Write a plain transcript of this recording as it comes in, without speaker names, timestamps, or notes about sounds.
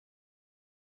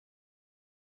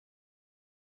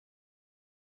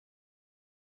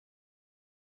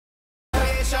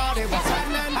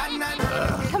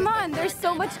Come on, there's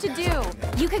so much to do.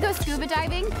 You could go scuba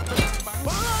diving.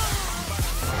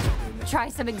 Try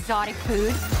some exotic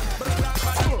food.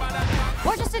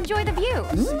 Or just enjoy the view.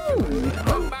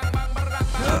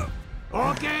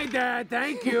 Okay, Dad,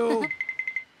 thank you.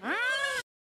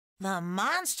 The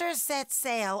monsters set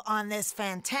sail on this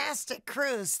fantastic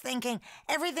cruise thinking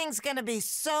everything's going to be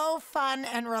so fun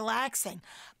and relaxing.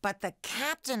 But the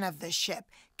captain of the ship,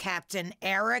 Captain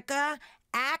Erica,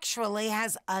 actually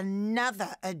has another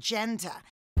agenda.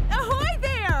 Ahoy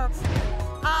there!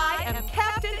 I am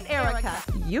Captain Erica.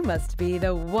 You must be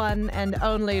the one and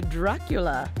only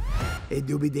Dracula.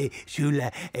 There's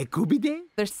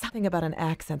something about an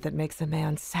accent that makes a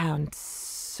man sound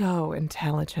so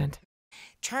intelligent.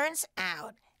 Turns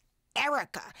out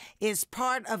Erica is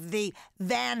part of the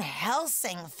Van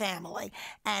Helsing family,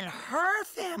 and her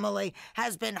family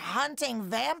has been hunting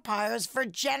vampires for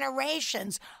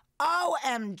generations.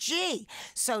 OMG!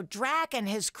 So Drac and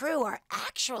his crew are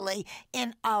actually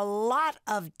in a lot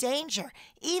of danger,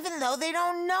 even though they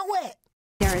don't know it.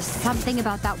 There is something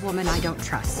about that woman I don't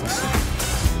trust.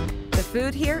 The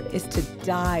food here is to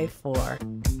die for.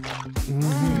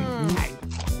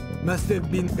 Must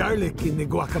have been garlic in the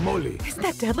guacamole. Isn't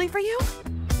that deadly for you?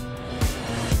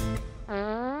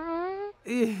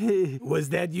 Was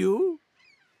that you?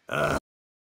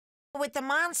 With the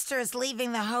monsters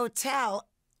leaving the hotel,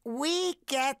 we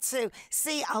get to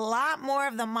see a lot more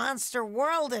of the monster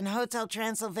world in Hotel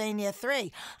Transylvania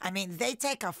 3. I mean, they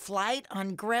take a flight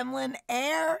on Gremlin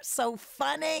Air. So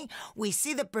funny. We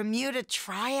see the Bermuda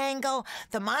Triangle.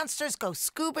 The monsters go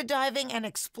scuba diving and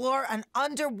explore an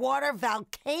underwater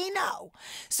volcano.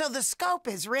 So the scope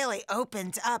is really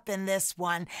opened up in this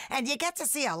one, and you get to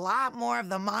see a lot more of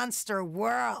the monster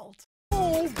world.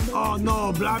 Oh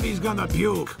no, Blobby's gonna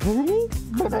puke.